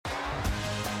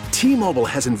T-Mobile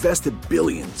has invested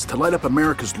billions to light up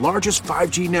America's largest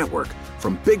 5G network,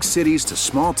 from big cities to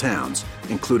small towns,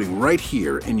 including right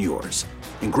here in yours.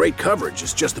 And great coverage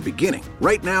is just the beginning.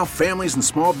 Right now, families and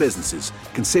small businesses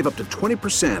can save up to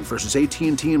 20% versus AT&T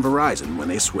and Verizon when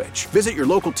they switch. Visit your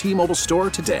local T-Mobile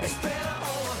store today.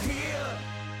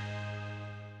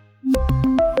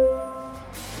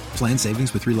 Plan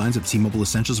savings with 3 lines of T-Mobile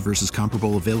Essentials versus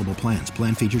comparable available plans.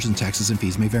 Plan features and taxes and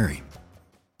fees may vary.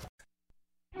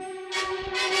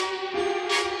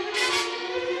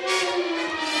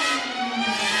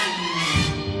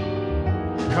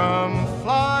 Come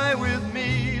fly with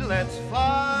me, let's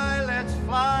fly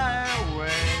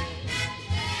away.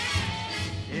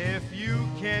 If you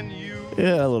can use...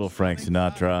 Yeah, a little Frank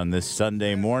Sinatra on this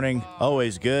Sunday morning.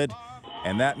 Always good.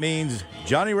 And that means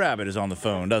Johnny Rabbit is on the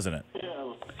phone, doesn't it?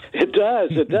 It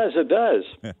does.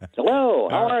 Hello,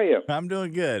 how are you? I'm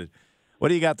doing good. What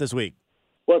do you got this week?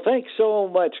 Well, thanks so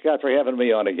much, Scott, for having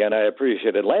me on again. I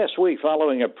appreciate it. Last week,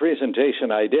 following a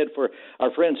presentation I did for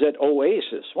our friends at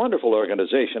Oasis, wonderful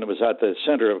organization. It was at the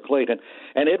center of Clayton,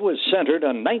 and it was centered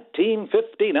on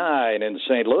 1959 in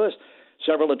St. Louis.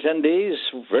 Several attendees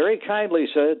very kindly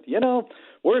said,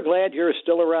 we're glad you're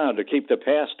still around to keep the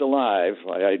past alive.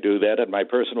 I do that at my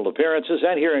personal appearances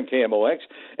and here in KMOX,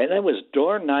 and that was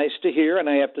darn nice to hear, and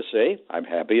I have to say, I'm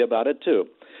happy about it, too.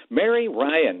 Mary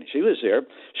Ryan, she was there.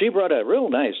 She brought a real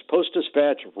nice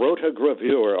Post-Dispatch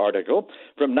rotogravure article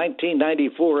from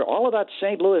 1994 all about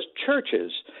St. Louis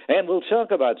churches, and we'll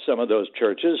talk about some of those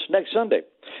churches next Sunday.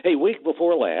 Hey, week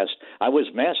before last, I was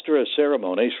master of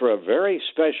ceremonies for a very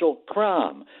special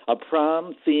prom, a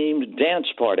prom-themed dance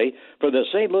party for the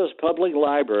St. Louis Public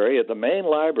Library at the main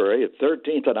library at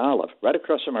 13th and Olive, right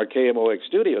across from our KMOX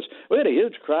studios. We had a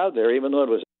huge crowd there, even though it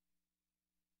was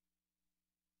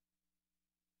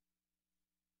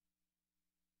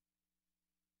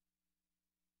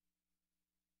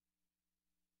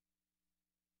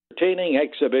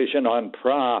exhibition on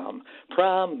Prom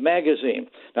Magazine.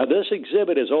 Now, this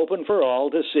exhibit is open for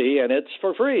all to see, and it's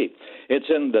for free. It's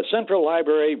in the Central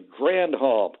Library Grand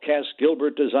Hall, Cass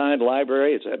Gilbert designed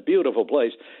library. It's a beautiful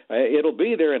place. It'll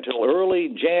be there until early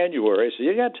January, so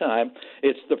you got time.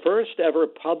 It's the first ever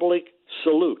public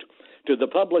salute to the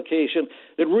publication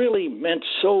that really meant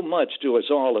so much to us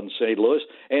all in St. Louis,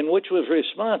 and which was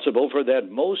responsible for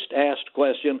that most asked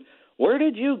question, where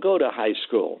did you go to high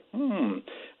school?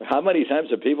 How many times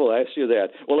have people asked you that?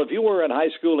 Well, if you were in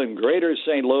high school in Greater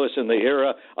St. Louis in the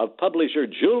era of publisher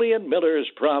Julian Miller's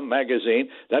Prom Magazine,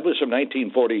 that was from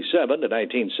 1947 to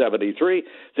 1973,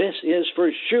 this is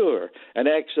for sure an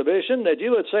exhibition that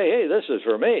you would say, hey, this is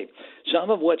for me. Some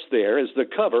of what's there is the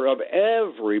cover of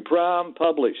every prom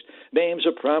published, names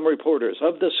of prom reporters,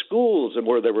 of the schools and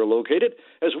where they were located,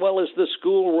 as well as the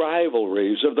school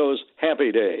rivalries of those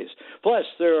happy days. Plus,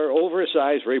 there are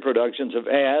oversized reproductions of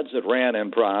ads that ran in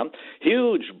prom,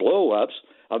 huge blow-ups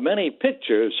of many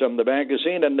pictures from the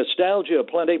magazine, and nostalgia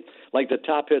aplenty, like the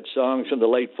top hit songs from the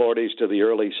late 40s to the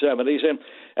early 70s, and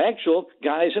actual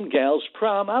guys and gals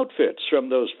prom outfits from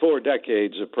those 4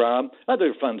 decades of prom,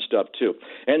 other fun stuff too.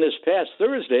 And this past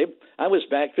Thursday, I was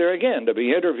back there again to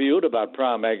be interviewed about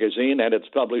Prom Magazine and its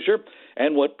publisher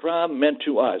and what prom meant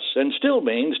to us and still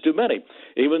means to many,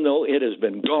 even though it has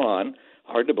been gone,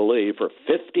 hard to believe, for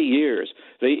 50 years.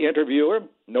 The interviewer,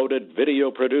 noted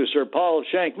video producer Paul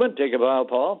Shankman, take a bow,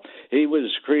 Paul. He was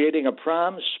creating a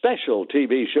prom special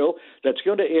TV show that's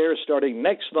going to air starting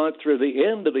next month through the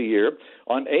end of the year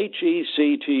on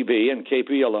HEC-TV and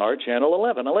KPLR Channel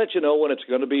 11. I'll let you know when it's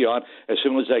going to be on as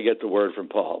soon as I get the word from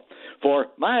Paul. For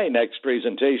my next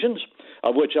presentations,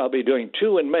 of which I'll be doing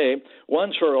 2 in May,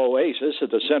 one's for Oasis at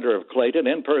the center of Clayton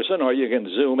in person, or you can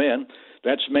zoom in.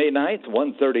 That's May 9th,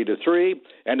 1:30 to 3,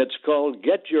 and it's called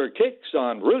Get Your Kicks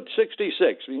on Route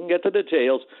 66. You can get the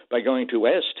details by going to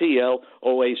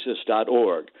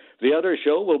stloasis.org. The other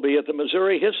show will be at the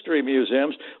Missouri History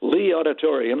Museum's Lee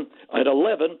Auditorium at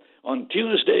 11 on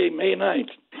Tuesday, May 9th.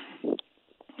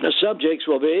 The subjects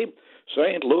will be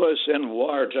St. Louis in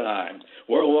wartime,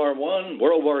 World War I,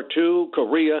 World War II,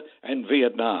 Korea, and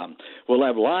Vietnam. We'll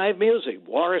have live music,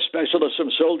 war specialist from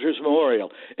Soldiers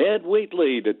Memorial, Ed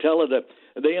Wheatley, to tell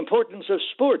the importance of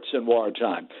sports in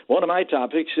wartime. One of my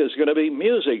topics is going to be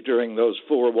music during those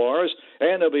 4 wars,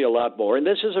 and there'll be a lot more. And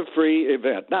this is a free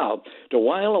event. Now, to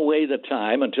while away the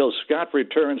time until Scott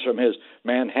returns from his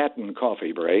Manhattan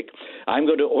coffee break, I'm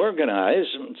going to organize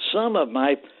some of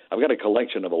my... I've got a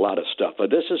collection of a lot of stuff, but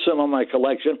this is some of my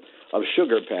collection of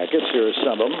sugar packets. Here are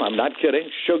some of them. I'm not kidding.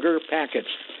 Sugar packets.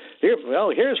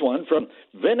 Here's one from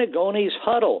Vinagoni's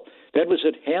Huddle. That was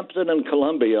at Hampton and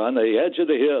Columbia on the edge of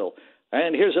the hill.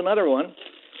 And here's another one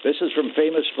This is from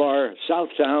famous Far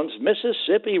Southtown's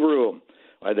Mississippi Room.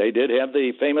 They did have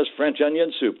the famous French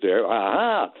onion soup there.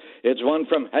 Aha! It's one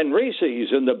from Henrice's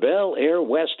in the Bel Air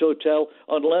West Hotel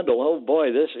on Lendl. Oh,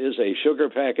 boy, this is a sugar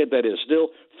packet that is still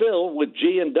filled with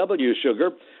G&W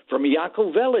sugar from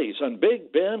Iacovelli's on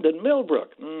Big Bend and Millbrook.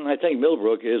 I think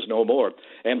Millbrook is no more.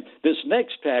 And this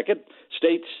next packet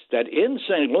states that in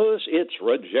St. Louis, it's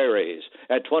Rogeri's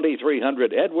at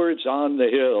 2300 Edwards on the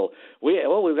Hill.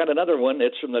 We've got another one.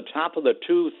 It's from the top of the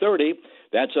 230.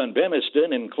 That's on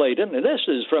Bemiston in Clayton. And this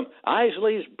is from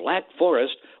Isley's Black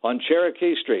Forest on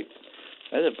Cherokee Street.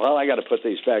 Well, I got to put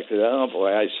these back to oh,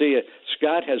 boy, I see it.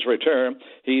 Scott has returned.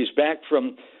 He's back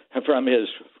from his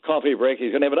coffee break.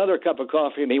 He's going to have another cup of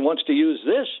coffee, and he wants to use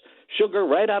this sugar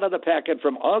right out of the packet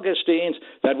from Augustine's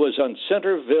that was on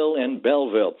Centerville in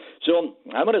Belleville. So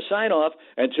I'm going to sign off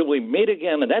until we meet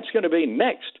again, and that's going to be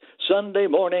next Sunday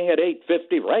morning at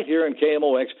 8:50 right here in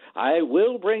KMOX. I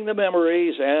will bring the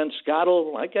memories, and Scott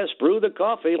will, I guess, brew the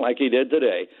coffee like he did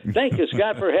today. Thank you,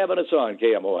 Scott, for having us on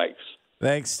KMOX.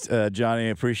 Thanks, Johnny. I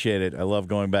appreciate it. I love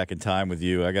going back in time with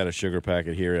you. I got a sugar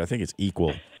packet here. I think it's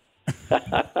equal.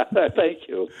 Thank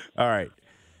you. All right.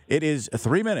 It is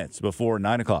 3 minutes before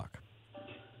 9 o'clock.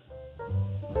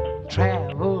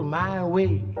 Travel my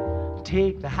way,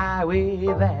 take the highway,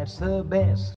 that's the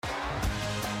best.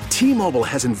 T-Mobile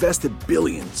has invested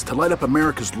billions to light up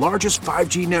America's largest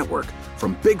 5G network,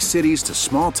 from big cities to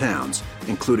small towns,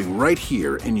 including right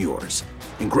here in yours.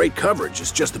 And great coverage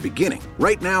is just the beginning.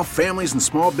 Right now, families and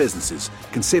small businesses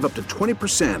can save up to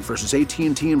 20% versus AT&T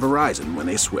and Verizon when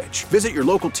they switch. Visit your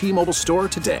local T-Mobile store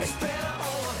today.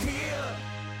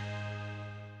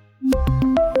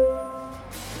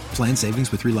 Plan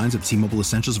savings with 3 lines of T-Mobile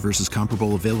Essentials versus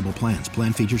comparable available plans.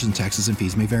 Plan features and taxes and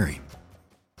fees may vary.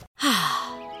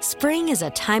 Spring is a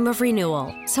time of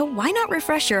renewal, so why not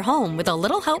refresh your home with a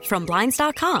little help from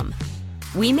Blinds.com?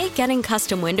 We make getting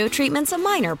custom window treatments a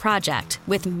minor project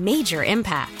with major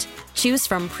impact. Choose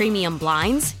from premium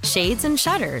blinds, shades, and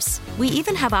shutters. We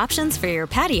even have options for your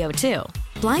patio, too.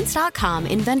 Blinds.com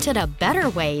invented a better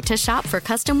way to shop for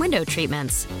custom window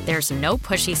treatments. There's no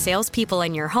pushy salespeople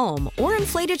in your home or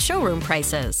inflated showroom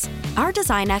prices. Our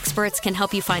design experts can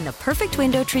help you find the perfect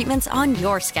window treatments on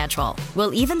your schedule.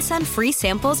 We'll even send free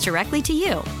samples directly to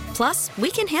you. Plus, we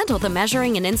can handle the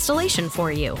measuring and installation for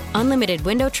you. Unlimited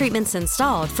window treatments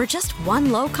installed for just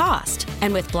one low cost.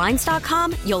 And with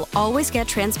Blinds.com, you'll always get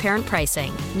transparent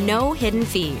pricing. No hidden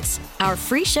fees. Our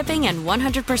free shipping and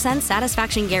 100%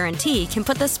 satisfaction guarantee can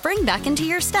put the spring back into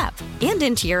your step and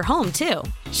into your home, too.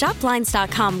 Shop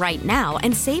Blinds.com right now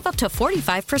and save up to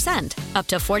 45%. Up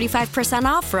to 45%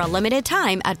 off for a limited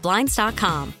time at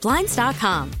Blinds.com.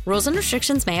 Blinds.com. Rules and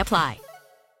restrictions may apply.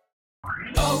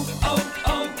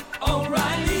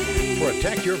 O'Reilly.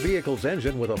 Protect your vehicle's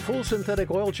engine with a full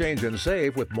synthetic oil change and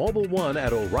save with Mobil 1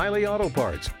 at O'Reilly Auto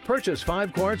Parts. Purchase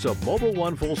 5 quarts of Mobil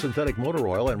 1 full synthetic motor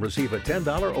oil and receive a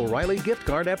 $10 O'Reilly gift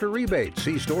card after rebate.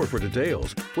 See store for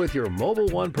details. With your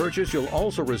Mobil 1 purchase, you'll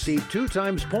also receive 2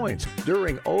 times points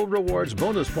during O Rewards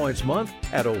Bonus Points Month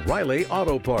at O'Reilly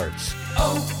Auto Parts.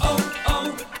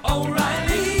 O'Reilly.